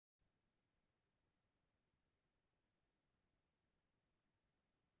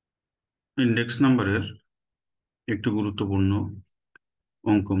Index নাম্বারের একটু গুরুত্বপূর্ণ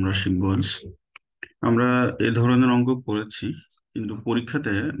অঙ্ক আমরা শিখব আজ। আমরা এ ধরনের অঙ্ক করেছি, কিন্তু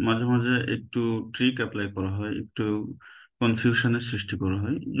পরীক্ষাতে মাঝে মাঝে একটু ট্রিক অ্যাপ্লাই করা হয়, একটু কনফিউশনের সৃষ্টি করা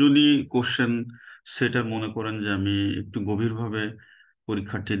হয়। যদি কোশ্চেন সেটা মনে করেন যে আমি একটু গভীরভাবে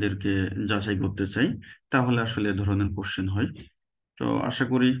পরীক্ষার্থীদেরকে যাচাই করতে চাই, তাহলে আসলে এ ধরনের কোশ্চেন হয়। তো আশা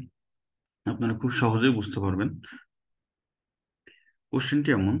করি আপনারা খুব সহজেই বুঝতে পারবেন। কোশ্চেনটি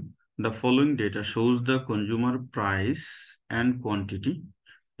এমন: the following data shows the consumer price and quantity.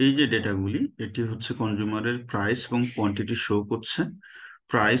 এই যে ডেটাগুলি, এটি হচ্ছে কনজিউমারের প্রাইস এবং কোয়ান্টিটি শো করছে।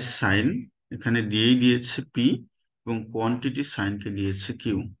 প্রাইস সাইন এখানে দিয়েই দিয়েছে পি, এবং কোয়ান্টিটি সাইনকে দিয়েছে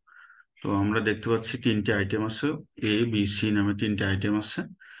কিউ। তো আমরা দেখতে পাচ্ছি তিনটে আইটেম আছে, এ বি সি নামে তিনটে আইটেম আছে।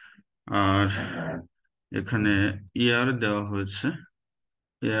 আর এখানে ইয়ার দেওয়া হয়েছে।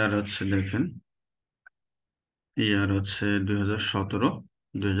 ইয়ার হচ্ছে, দেখেন, ইয়ার হচ্ছে 2017,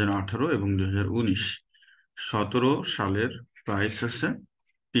 2018 এবং 2019। 17 সালের প্রাইস আছে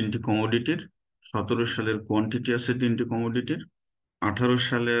তিনটি কমোডিটির, 17 সালের কোয়ান্টিটি আছে তিনটি কমোডিটির। 18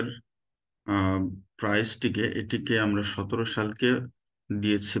 সালের প্রাইসটিকে, এটিকে আমরা 17 সালকে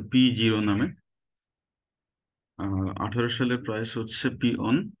দিয়েছে P0 নামে। 18 সালের প্রাইস হচ্ছে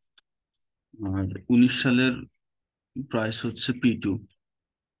P1, আর 19 সালের প্রাইস হচ্ছে P2।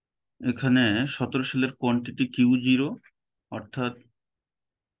 এখানে 17 সালের কোয়ান্টিটি Q0, অর্থাৎ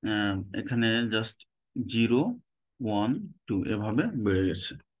এখানে জাস্ট 0, 1, 2 এভাবে বেড়ে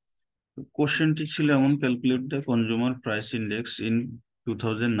গেছে। কোশ্চেনটি ছিল এমন: calculate the consumer price index in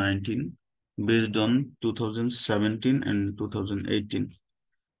 2019 based on 2017 and 2018।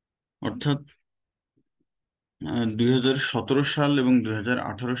 অর্থাৎ 2017 সাল এবং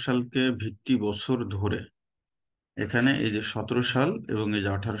 2018 সালকে ভিত্তি বছর ধরে, এখানে এই যে 17 সাল এবং এই যে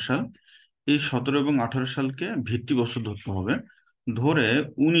 18 সাল, এই 17 এবং 18 সালকে ভিত্তি বছর ধরতে হবে। ধরে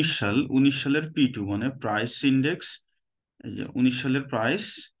 19 সালের P2 মানে প্রাইস ইন্ডেক্স, এই যে 19 সালের প্রাইস,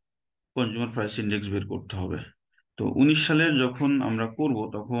 কনজিউমার প্রাইস ইন্ডেক্স বের করতে হবে। তো 19 সালে যখন আমরা করব,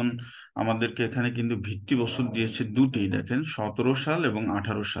 তখন আমাদেরকে এখানে কিন্তু ভিত্তি বছর দিয়েছে দুটি, দেখেন, 17 সাল এবং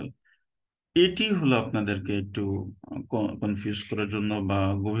 18 সাল। এটি হলো আপনাদেরকে একটু কনফিউজ করার জন্য, বা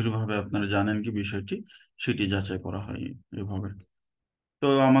গভীরভাবে আপনারা জানেন কি বিষয়টি, সেটি যাচাই করা হয় এভাবে। তো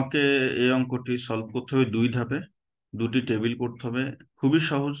আমাকে এই অঙ্কটি সলভ করতে হবে 2 ধাপে, দুটি টেবিল করতে হবে। খুবই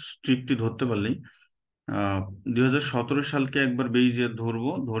সহজ, ট্রিকটি ধরতে পারলেই। 2017 সালকে একবার বেইজ ইয়ার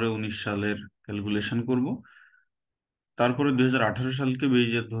ধরবো, ধরে 19 সালের ক্যালকুলেশন করব। তারপরে 2018 সালকে বেইজ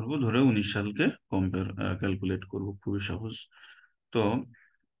ইয়ার ধরবো, ধরে 19 সালকে কম্পেয়ার ক্যালকুলেট করব। খুবই সহজ। তো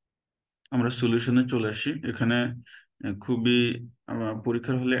আমরা সলিউশনে চলে আসি। এখানে খুবই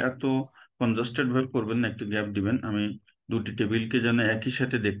পরীক্ষার হলে এত কনজাস্টেড ভাবে করবেন না, একটু গ্যাপ দিবেন। আমি দুটি টেবিলকে যেন একই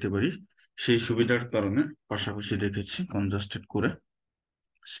সাথে দেখতে পারি, সেই সুবিধার কারণে পাশাপাশি রেখেছি, কনজাস্টেড করে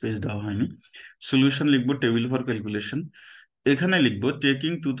স্পেস দেওয়া হয়নি। সলিউশন লিখবো টেবিল ফর ক্যালকুলেশন। এখানে লিখবো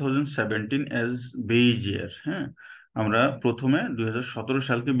টেকিং 2017 অ্যাজ বেইজ ইয়ার। হ্যাঁ, আমরা প্রথমে 2017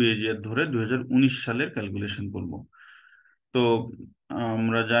 সালকে বেইজ ইয়ার ধরে 2019 সালের ক্যালকুলেশন করব। তো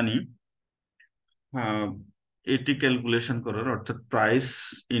আমরা জানি আহ, এটি ক্যালকুলেশন করার, অর্থাৎ প্রাইস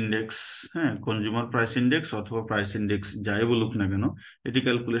ইন্ডেক্স, হ্যাঁ, কনজিউমার প্রাইস ইন্ডেক্স অথবা প্রাইস ইন্ডেক্স যাই বলুক না কেন, এটি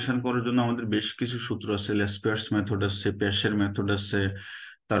ক্যালকুলেশন করার জন্য আমাদের বেশ কিছু সূত্র আছে। ল্যাসপেয়ার্স মেথড আছে, প্যাশের মেথড আছে,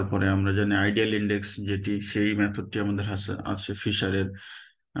 তারপরে আমরা জানি আইডিয়াল ইন্ডেক্স যেটি, সেই মেথডটি আমাদের আছে আছে ফিশারের।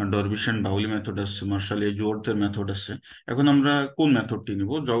 ডরবিশ এন্ড বাউলি মেথড আছে, মার্শাল এজওয়ার্থের মেথড আছে। এখন আমরা কোন মেথডটি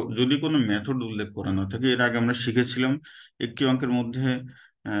নিব? যদি কোনো মেথড উল্লেখ করা না থাকে, এর আগে আমরা শিখেছিলাম একটি অঙ্কের মধ্যে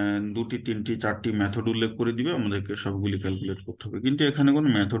দুটি, তিনটি, চারটি মেথড উল্লেখ করে দিবে, আমাদেরকে সবগুলি ক্যালকুলেট করতে হবে। কিন্তু এখানে কোনো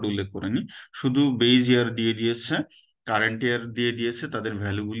মেথড উল্লেখ করেনি, শুধু বেইজ ইয়ার দিয়ে দিয়েছে, কারেন্ট ইয়ার দিয়ে দিয়েছে, তাদের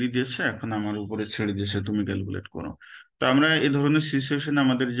ভ্যালুগুলি দিয়েছে, এখন আমার উপরে ছেড়ে দিয়েছে তুমি ক্যালকুলেট করো। তো আমরা এই ধরনের সিচুয়েশনে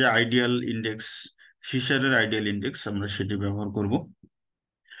আমাদের যে আইডিয়াল ইন্ডেক্স, ফিশারের আইডিয়াল ইন্ডেক্স, আমরা সেটি ব্যবহার করব।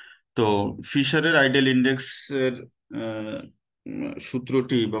 তো ফিশারের আইডিয়াল ইন্ডেক্স এর আহ,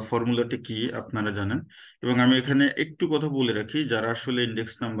 সূত্রটি বা ফর্মুলাটি কি আপনারা জানেন। এবং আমি এখানে একটু কথা বলে রাখি, যারা আসলে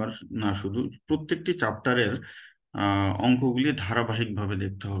ইন্ডেক্স নাম্বার না, শুধু প্রত্যেকটি চ্যাপ্টারের অঙ্কগুলি ধারাবাহিকভাবে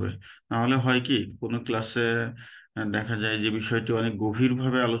দেখতে হবে। নাহলে হয় কি, কোনো ক্লাসে দেখা যায় যে বিষয়টি অনেক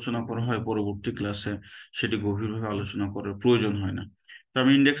গভীরভাবে আলোচনা করা হয়, পরবর্তী ক্লাসে সেটি গভীরভাবে আলোচনা করার প্রয়োজন হয় না। তো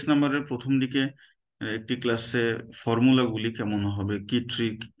আমি ইন্ডেক্স নাম্বারের প্রথম দিকে একটি ক্লাসে ফর্মুলাগুলি কেমন হবে, কি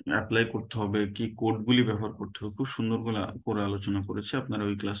ট্রিক অ্যাপ্লাই করতে হবে, কি কোডগুলি ব্যবহার করতে হবে, খুব সুন্দর করে আলোচনা করেছে। আপনারা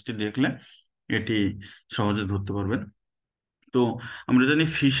ওই ক্লাসটি দেখলে এটি সহজে ধরতে পারবেন। তো আমরা জানি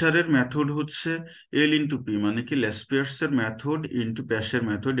ফিশারের মেথড হচ্ছে L × P, মানে কি ল্যাসপিয়ার্স এর মেথড ইন্টু প্যাশের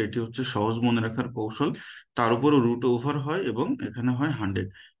মেথড। এটি হচ্ছে সহজ মনে রাখার কৌশল। তার উপরও রুট ওভার হয় এবং এখানে হয় 100।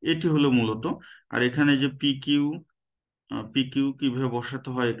 এটি হলো মূলত। আর এখানে যে PQ পি কিউ কিভাবে বসাতে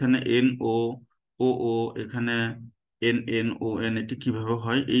হয়, এখানে এন ও ও ও, এখানে এন এন ও এন, এটি কিভাবে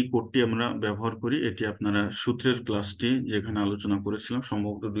হয় এই কোডটি আমরা ব্যবহার করি। এটি আপনারা সূত্রের ক্লাসটি যেখানে আলোচনা করেছিলাম,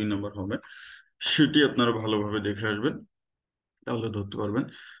 সম্ভবত 2 নম্বর হবে, সেটি আপনারা ভালোভাবে দেখে আসবেন, তাহলে ধরতে পারবেন।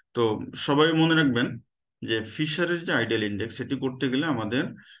 তো সবাই মনে রাখবেন যে ফিশারের যে আইডিয়াল ইন্ডেক্স, এটি করতে গেলে আমাদের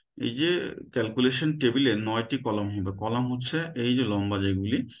এই যে ক্যালকুলেশন টেবিলে 9টি কলাম হবে। কলাম হচ্ছে এই যে লম্বা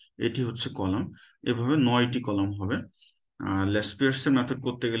যেগুলি, এটি হচ্ছে কলাম, এভাবে 9টি কলাম হবে। আর লেসপিয়ার্স এর মেথড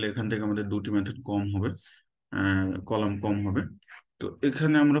করতে গেলে এখান থেকে আমাদের 2টি মেথড কম হবে, কলাম কম হবে। তো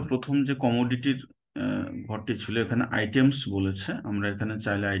এখানে আমরা প্রথম যে কমোডিটির ঘরটি ছিল, এখানে আইটেমস বলেছে, আমরা এখানে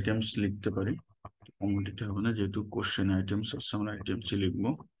চাইলে আইটেমস লিখতে পারি, কমোডিটি হবে না, যেহেতু কোশ্চেন আইটেমস আছে, আমরা আইটেমসই লিখবো।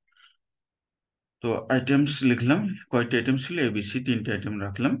 তো আইটেমস লিখলাম, কয়টি আইটেম ছিল, এবিসি 3টে আইটেম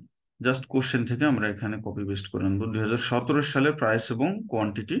রাখলাম। জাস্ট কোশ্চেন থেকে আমরা এখানে কপি পেস্ট করে আনবো। 2017 সালের প্রাইস এবং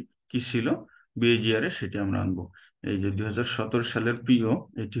কোয়ান্টিটি কি ছিল বেজ ইয়ারে, সেটি আমরা আনবো। এই যে 2017 সালের পিও,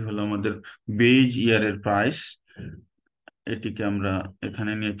 এটি হলো আমাদের বেজ ইয়ারের প্রাইস, এটিকে আমরা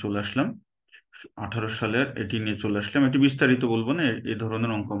এখানে নিয়ে চলে আসলাম। 18 সালের এটি নিয়ে চলে আসলাম, এটি বিস্তারিত বলবো না, এই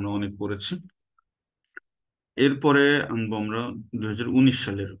ধরনের অঙ্ক আমরা অনেক করেছি। এরপরে আনবো আমরা 2019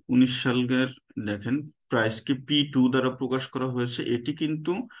 সালের, 19 সালের দেখেন প্রাইসকে P2 দ্বারা প্রকাশ করা হয়েছে। এটি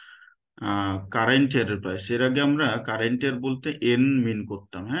কিন্তু কারেন্ট ইয়ারের প্রাইস। এর আগে আমরা কারেন্ট ইয়ার বলতে এন মিন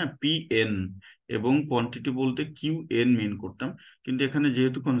করতাম, হ্যাঁ, PN, এবং কোয়ান্টিটি বলতে QN মিন করতাম। কিন্তু এখানে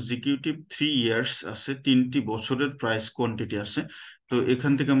যেহেতু কনজিকিউটিভ 3 ইয়ার্স আছে, 3টি বছরের প্রাইস কোয়ান্টিটি আছে, তো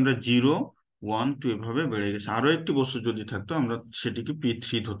এখান থেকে আমরা 0, 1, 2 এভাবে বেড়ে গেছে। আরো একটি বছর যদি থাকতো আমরা সেটিকে P3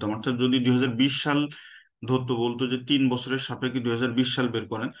 ধরতাম। অর্থাৎ যদি 2020 সাল ধরতো, বলতো যে 3 বছরের সাপেক্ষে 2020 সাল বের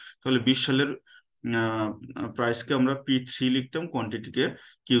করেন, তাহলে 20 সালের প্রাইসকে আমরা P3 লিখতাম, কোয়ান্টিটিকে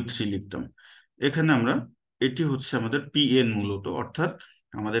Q3 লিখতাম। এখানে আমরা, এটি হচ্ছে আমাদের PN মূলত, অর্থাৎ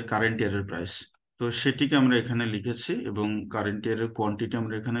আমাদের কারেন্ট ইয়ারের প্রাইস। তো সেটিকে আমরা এখানে লিখেছি এবং কারেন্ট ইয়ারের কোয়ান্টিটি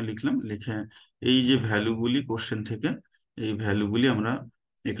আমরা এখানে লিখলাম। লিখে এই যে ভ্যালুগুলি কোশ্চেন থেকে, এই ভ্যালুগুলি আমরা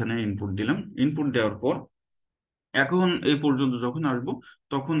এখানে ইনপুট দিলাম। ইনপুট দেওয়ার পর এখন এই পর্যন্ত যখন আসবো,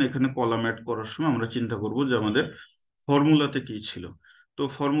 তখন এখানে কলাম অ্যাড করার সময় আমরা চিন্তা করব যে আমাদের ফর্মুলাতে কি ছিল। তো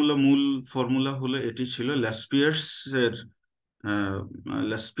মূল ফর্মুলা হলো, এটি ছিল ল্যাসপিয়ার্স এর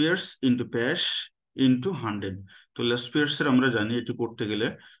ল্যাসপিয়ার্স ইন্টু প্যাশ ইন্টু 100। তো ল্যাসপিয়ার্স এর আমরা জানি এটি করতে গেলে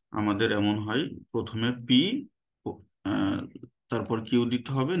আমাদের এমন হয়, প্রথমে পি, তারপর কিউ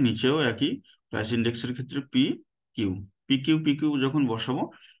দিতে হবে, নিচেও একই, প্রাইস ইন্ডেক্সের ক্ষেত্রে কিউ, পি কিউ যখন বসাবো,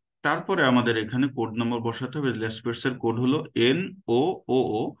 তারপরে আমাদের এখানে কোড নাম্বার বসাতে হবে। ল্যাসপিয়ার্স এর কোড হলো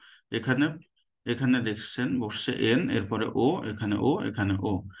NOOO। এখানে এখানে দেখছেন বসছে এন, এরপরে ও, এখানে ও, এখানে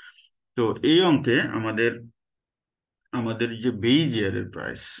ও। তো এই অঙ্কে আমাদের আমাদের যে বেজ ইয়ারের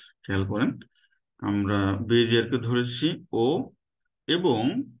প্রাইস, খেয়াল করেন, আমরা বেজ ইয়ারকে ধরেছি ও, এবং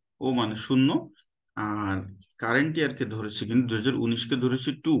ও মানে 0, আর কারেন্ট ইয়ারকে ধরেছি কিন্তু 2019-কে ধরেছি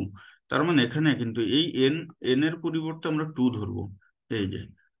 2। তার মানে এখানে কিন্তু এই এন, এর পরিবর্তে আমরা 2 ধরবো। এই যে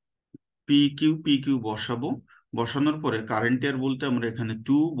পি কিউ বসাবো, বসানোর পরে কারেন্ট ইয়ার বলতে আমরা এখানে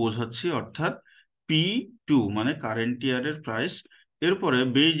 2 বোঝাচ্ছি, অর্থাৎ P2 মানে কারেন্ট ইয়ারের প্রাইস। এরপরে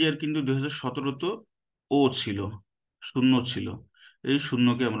বেজ ইয়ার কিন্তু 2017 ও ছিল, 0 ছিল, এই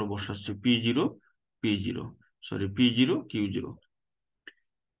শূন্যকে আমরা বসাচ্ছি P0, Q0।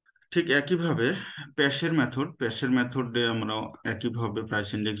 ঠিক একইভাবে প্যাশের মেথডে আমরা একইভাবে প্রাইস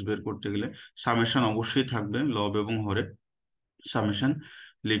ইন্ডেক্স বের করতে গেলে সামেশন অবশ্যই থাকবে, লব এবং হরে। সামেশন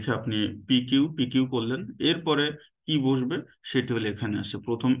লিখে আপনি পি কিউ করলেন, এরপরে কি বসবে সেটি হলে এখানে আসে,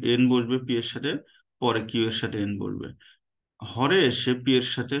 প্রথম এন বসবে পি এর সাথে, পরে কিউ এর সাথে এন বসবে, হরে এসে পি এর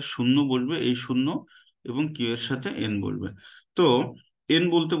সাথে 0 বসবে, এই 0, এবং কিউ এর সাথে এন বসবে। তো এন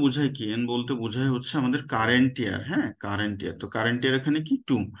বলতে বোঝায় কি, এন বলতে বোঝায় হচ্ছে আমাদের কারেন্ট ইয়ার, হ্যাঁ, কারেন্ট ইয়ার। তো কারেন্ট ইয়ার এখানে কি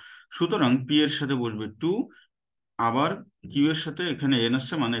 2, সুতরাং পি এর সাথে বসবে 2, আবার কিউ এর সাথে এখানে এন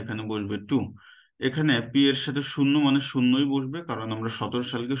আসছে মানে এখানে বসবে 2। এখানে পি এর সাথে 0 মানে 0ই বসবে, কারণ আমরা 17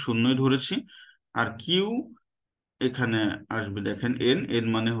 সালকে 0ই ধরেছি। আর কিউ এখানে আসবে, দেখেন এন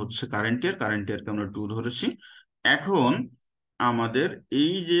মানে হচ্ছে কারেন্ট ইয়ারকে আমরা 2 ধরেছি। এখন আমাদের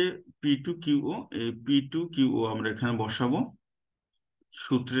এই যে P2QO, এই P2QO আমরা এখানে বসাবো।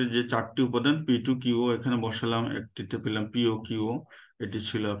 সূত্রের যে 4টি উপাদান P2QO এখানে বসালাম, একটিতে পেলাম POQO, এটি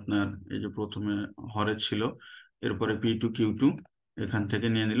ছিল আপনার এই যে প্রথমে হরে ছিল, এরপরে P2Q2 এখান থেকে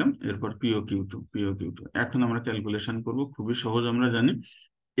নিয়ে নিলাম, এরপর POQ2। এখন আমরা ক্যালকুলেশন করব, খুবই সহজ, আমরা জানি।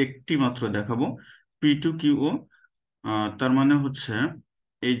 একটি মাত্র দেখাবো, P2QO, তার মানে হচ্ছে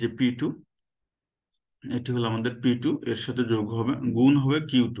এই যে P2, এটি হলো আমাদের P2, এর সাথে যোগ হবে, গুণ হবে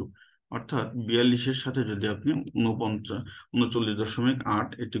Q2, অর্থাৎ 42-এর সাথে যদি আপনি 39.8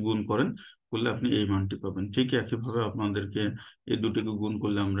 এটি গুণ করেন, করলে আপনি এই মানটি পাবেন। ঠিক একইভাবে আপনাদেরকে এই দুটিকে গুণ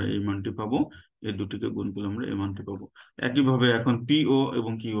করলে আমরা এই মানটি পাবো, এই দুটিকে গুণ করলে আমরা এই মানটি পাবো। একইভাবে এখন পিও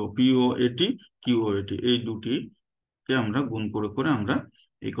এবং কিও, পিও এটি, কিও এটি, এই দুটিকে আমরা গুণ করে করে আমরা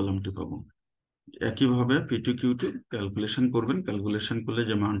এই কলামটি পাবো। একইভাবে P2 Q2 ক্যালকুলেশন করবেন, ক্যালকুলেশন করলে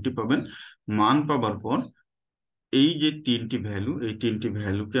যে মানটি পাবেন, মান পাবার পর এই যে তিনটি ভ্যালু, এই তিনটি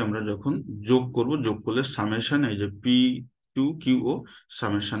ভ্যালুকে আমরা যখন যোগ করব, যোগ করলে সামেশন, এই যে P2QO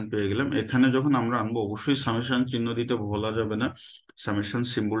সামেশন পেয়ে গেলাম। এখানে যখন আমরা আনবো অবশ্যই সামেশন চিহ্ন দিতে ভোলা যাবে না, সামেশন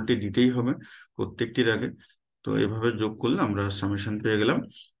সিম্বলটি দিতেই হবে প্রত্যেকটির আগে। তো এভাবে যোগ করলে আমরা সামেশন পেয়ে গেলাম।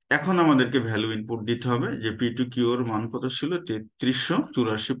 এখন আমাদেরকে ভ্যালু ইনপুট দিতে হবে, যে P2Q এর মান কত ছিল,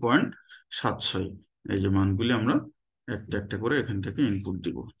 3384.76। এই যে মানগুলি আমরা একটা একটা করে এখান থেকে ইনপুট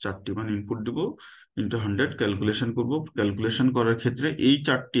দিব, চারটি মান ইনপুট দিব, ইন্টু 100 ক্যালকুলেশন করব। ক্যালকুলেশন করার ক্ষেত্রে এই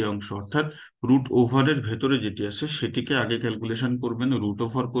চারটি অংশ অর্থাৎ রুট ওভারের ভেতরে যেটি আছে সেটিকে আগে ক্যালকুলেশন করবেন, রুট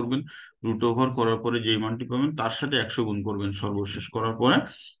ওভার করবেন, রুট ওভার করার পরে যেই মানটি পাবেন তার সাথে 100 গুণ করবেন, সর্বশেষ করার পরে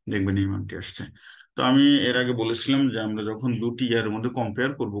দেখবেন এই মানটি আসছে। তো আমি এর আগে বলেছিলাম যে আমরা যখন দুটি ইয়ারের মধ্যে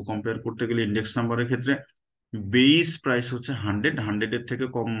কম্পেয়ার করব, কম্পেয়ার করতে গেলে ইন্ডেক্স নাম্বারের ক্ষেত্রে বেস প্রাইস হচ্ছে 100, 100-এর থেকে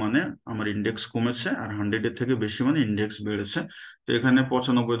কম মানে আমার ইন্ডেক্স কমেছে, আর 100-এর থেকে বেশি মানে ইন্ডেক্স বেড়েছে। তো এখানে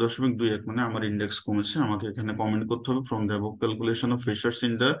 95.21 মানে আমার ইন্ডেক্স কমেছে। আমাকে এখানে কমেন্ট করতে হবে from the above calculation of features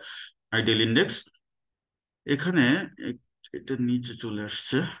in the ideal index. এখানে এটা নিচে চলে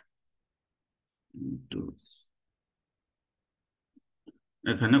আসছে, তো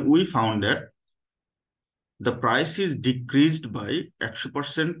এখানে we found that the price is decreased by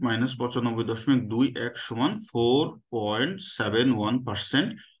 100% minus 95.21 সমান 4.71%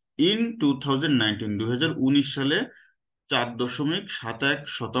 in 2019, 2019 সালে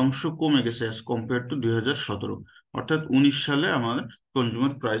 4.71% কমে গেছে as compared to 2017। অর্থাৎ 19 সালে আমার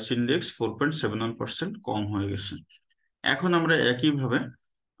কনজিউমার প্রাইস ইন্ডেক্স 4.71% কম হয়ে গেছে। এখন আমরা একইভাবে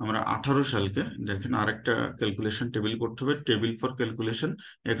আমরা 18 সালকে দেখেন আরেকটা ক্যালকুলেশন টেবিল করতে হবে, টেবিল ফর ক্যালকুলেশন।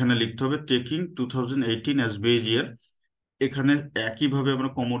 এখানে লিখতে হবে টেকিং 2018 অ্যাজ বেজ ইয়ার। এখানে একইভাবে আমরা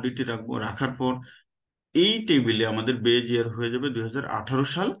কমোডিটি রাখবো, রাখার পর এই টেবিলে আমাদের বেজ ইয়ার হয়ে যাবে 2018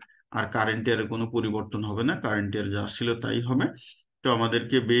 সাল, আর কারেন্ট ইয়ারে কোনো পরিবর্তন হবে না, কারেন্ট ইয়ার যা ছিল তাই হবে। তো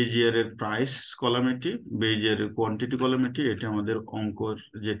আমাদেরকে বেজ ইয়ারের প্রাইস কলাম এটি, বেজ ইয়ারের কোয়ান্টিটি কলাম এটি, এটা আমাদের অঙ্কর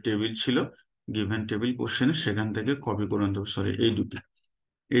যে টেবিল ছিল গিভেন টেবিল কোশ্চেনে সেখান থেকে কপি করে আনতে হবে। সরি,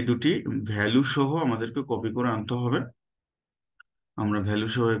 এই দুটি ভ্যালু সহ আমাদেরকে কপি করে আনতে হবে। আমরা ভ্যালু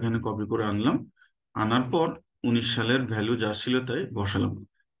সহ এখানে কপি করে আনলাম, আনার পর 19 সালের ভ্যালু যা ছিল তাই বসালাম।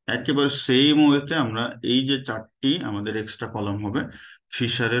 একেবারে সেম ওয়েতে আমরা এই যে চারটি আমাদের এক্সট্রা কলাম হবে,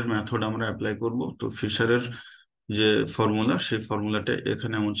 ফিশারের মেথড আমরা অ্যাপ্লাই করব। তো ফিশারের যে ফর্মুলা, সেই ফর্মুলাটা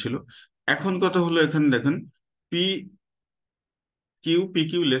এখানে এমন ছিল। এখন কথা হলো, এখানে দেখেন পি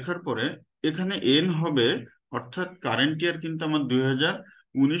কিউ লেখার পরে এখানে এন হবে, অর্থাৎ কারেন্ট ইয়ার কিন্তু আমার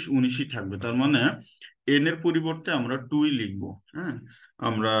 2019 থাকবে। তার মানে এন এর পরিবর্তে আমরা 2 লিখবো। হ্যাঁ,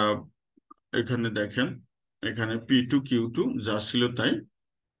 আমরা এখানে দেখেন, এখানে P2Q2 যা ছিল তাই,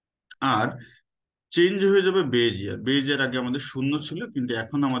 আর চেঞ্জ হয়ে যাবে বেজ ইয়ার। বেজ ইয়ার আগে আমাদের 0 ছিল, কিন্তু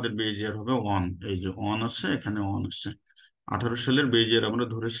এখন আমাদের বেজ ইয়ার হবে 1। এই যে 1 আছে, এখানে 1 আছে। 18 সালের বেজ ইয়ার আমরা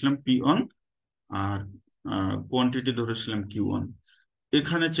ধরেছিলাম P1, আর কোয়ান্টিটি ধরেছিলাম Q1।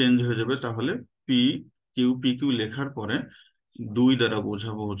 এখানে চেঞ্জ হয়ে যাবে, তাহলে পি কিউ লেখার পরে 2 দ্বারা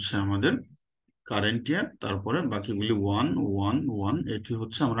বোঝাবো হচ্ছে আমাদের কারেন্ট ইয়ার, তারপরে বাকিগুলি 1 1 1, এটি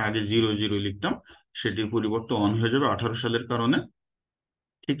হচ্ছে আমরা আগে 0 0 লিখতাম, সেটির পরিবর্তে 1 হয়ে যাবে 18 সালের কারণে।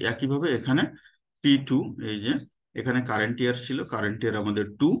 ঠিক একইভাবে এখানে P2, এই যে এখানে কারেন্ট ইয়ার ছিল, কারেন্ট ইয়ার আমাদের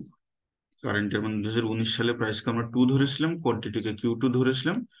 2, কারেন্ট ইয়ার মানে 2019 সালে প্রাইসকে আমরা 2 ধরেছিলাম, কোয়ান্টিটিকে Q2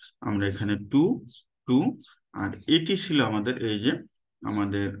 ধরেছিলাম, আমরা এখানে 2 2। আর এটি ছিল আমাদের এই যে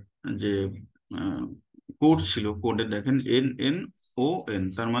আমাদের যে কোড ছিল, কোডে দেখেন এন এন ও এন,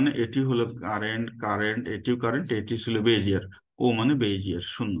 তার মানে এটি হলো কারেন্ট, কারেন্ট এটিও কারেন্ট, এটি ছিল বেজ ইয়ার, ও মানে বেজ ইয়ার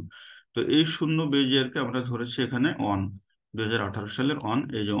 0। তো এই 0 বেজ ইয়ারকে আমরা ধরেছি এখানে 1, 2018 সালের 1,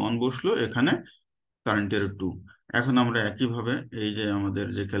 এই যে 1 বসলো এখানে, কারেন্টের 2। এখন আমরা একইভাবে এই যে আমাদের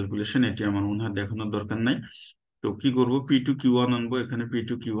যে ক্যালকুলেশন, এটি আমার মনে হয় দেখানোর দরকার নাই। তো কি করব, P2Q1 আনবো, এখানে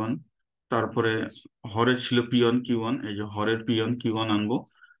P2Q1, তারপরে হরের ছিল P1Q1, এই যে হরের P1Q1 আনবো।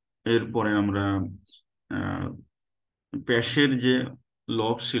 এরপরে আমরা প্যাশের যে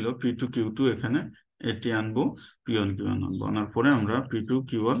লব ছিল P2Q2, এখানে এটি আনবো, P1Q1 আনবো। আনার পরে আমরা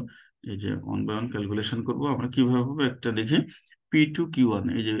P2Q1 এই যে 1 বাই 1 ক্যালকুলেশন করবো। আমরা কিভাবে হবে একটা দেখি, P2Q1,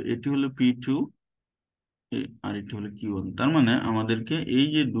 এই যে এটি হলো P2 আর এটি হলো Q1। তার মানে আমাদেরকে এই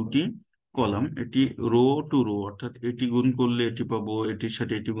যে দুটি কলাম, এটি রো টু রো, অর্থাৎ এটি গুণ করলে এটি পাবো, এটির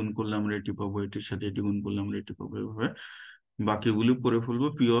সাথে এটি গুণ করলে আমরা এটি পাবো, এটির সাথে এটি গুণ করলে আমরা এটি পাবো, এভাবে বাকিগুলি করে ফেলবো।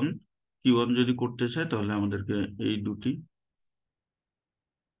 P1 Q1 যদি করতে চাই তাহলে আমাদেরকে এই দুটি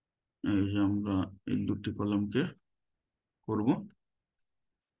এই যে আমরা এই দুটি কলামকে করব,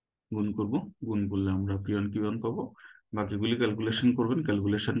 গুণ করব। গুণ করলে আমরা P1 Q1 পাবো। বাকিগুলি ক্যালকুলেশন করবেন,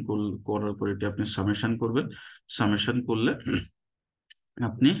 ক্যালকুলেশন করার পর এটি আপনি সামেশন করবেন। সামেশন করলে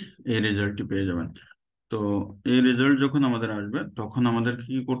আপনি এই রেজাল্টটি পেয়ে যাবেন। তো এই রেজাল্ট যখন আমাদের আসবে তখন আমাদের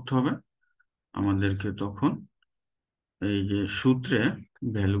কি করতে হবে? আমাদেরকে তখন এই যে সূত্রে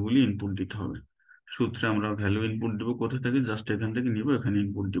ভ্যালুগুলি ইনপুট দিতে হবে। সূত্রে আমরা ভ্যালু ইনপুট দিব কোথা থেকে? জাস্ট এখান থেকে নিব, এখানে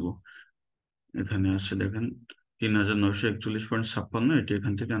ইনপুট দিব। এখানে আসছে দেখেন 3941.56, এটি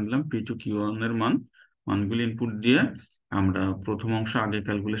এখান থেকে আনলাম। P2 Q1 এর মানগুলি ইনপুট দিয়ে আমরা প্রথম অংশ আগে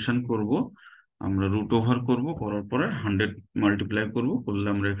ক্যালকুলেশন করব। আমরা রুট ওভার করব, করার পরে 100 মাল্টিপ্লাই করব, করলে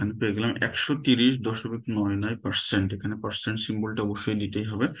আমরা এখানে পেয়ে গেলাম 130.99%। এখানে পার্সেন্ট সিম্বলটা অবশ্যই দিতেই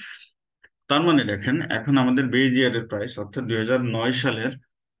হবে। তার মানে দেখেন এখন আমাদের বেজ ইয়ারের প্রাইস অর্থাৎ 2009 সালের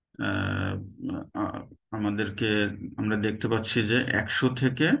আহ, আহ, আমাদেরকে আমরা দেখতে পাচ্ছি যে 100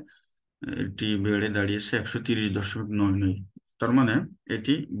 থেকে এটি বেড়ে দাঁড়িয়েছে 130.99। তার মানে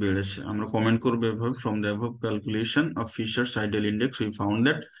এটি বেড়েছে। আমরা কমেন্ট করবো এভাবে, from the above calculation of fishers ideal index we found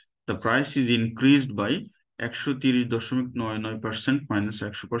that the price is increased by 130.99% minus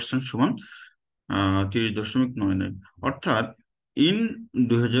 100% সমান 30.99। অর্থাৎ ইন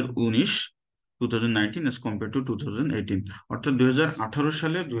 2019 2019 as compared to 2018, অর্থাৎ 2018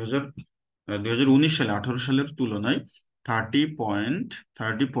 সালে 2019 সালে 18 সালের তুলনায়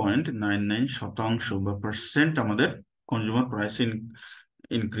 30.99% বা পার্সেন্ট আমাদের কনজিউমার প্রাইস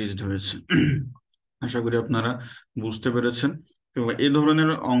ইনক্রিজড হয়েছে। আশা করি আপনারা বুঝতে পেরেছেন। তো এই ধরনের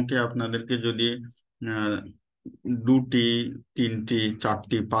অঙ্কে আপনাদেরকে যদি আহ, দুটি, তিনটি,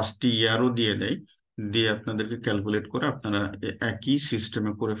 চারটি, পাঁচটি ইয়ারও দিয়ে দেয়, দিয়ে আপনাদেরকে ক্যালকুলেট করে আপনারা একই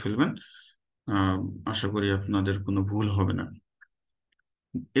সিস্টেমে করে ফেলবেন। আহ, আশা করি আপনাদের কোনো ভুল হবে না।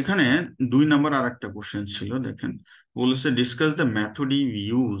 এখানে 2 নম্বর আর একটা কোশ্চেন ছিল, দেখেন বলেছে discuss the method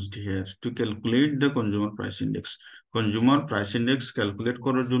used here to calculate the consumer price index. Consumer price index calculate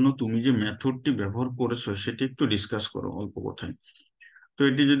করার জন্য তুমি যে মেথডটি ব্যবহার করেছো সেটি একটু ডিসকাস করো অল্প কথায়। তো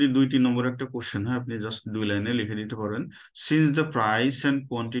এটি যদি 2-3 নম্বর একটা কোশ্চেন হয়, আপনি জাস্ট 2 লাইনে লিখে দিতে পারবেন, since the price and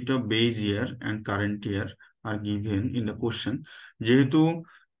quantity of base year and current year are given in the question. যেহেতু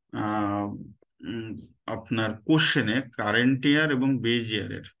আহ, উম, আপনার কোশ্চেনে কারেন্ট ইয়ার এবং বেজ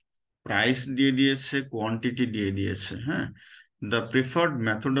ইয়ারের প্রাইস দিয়ে দিয়েছে, কোয়ান্টিটি দিয়ে দিয়েছে, হ্যাঁ। The preferred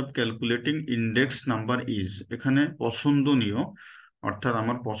method of calculating index number is, এখানে পছন্দনীয় অর্থাৎ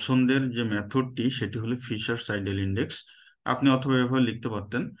আমার পছন্দের যে মেথডটি সেটি হলো ফিশার্স আইডেল ইন্ডেক্স। আপনি অথবা এভাবে লিখতে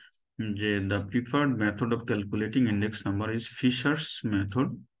পারতেন যে the preferred method of calculating index number is fishers method.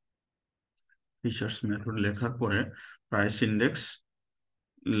 Fishers method লেখার পরে প্রাইস ইন্ডেক্স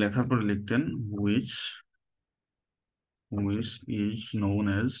লেখার পরে লিখতেন which is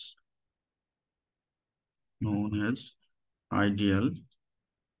known as ideal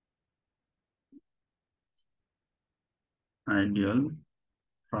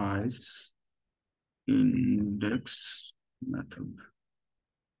price index method।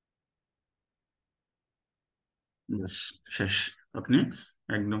 ব্যাস, শেষ। আপনি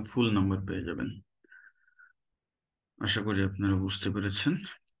একদম ফুল নাম্বার পেয়ে যাবেন। আশা করি আপনারা বুঝতে পেরেছেন।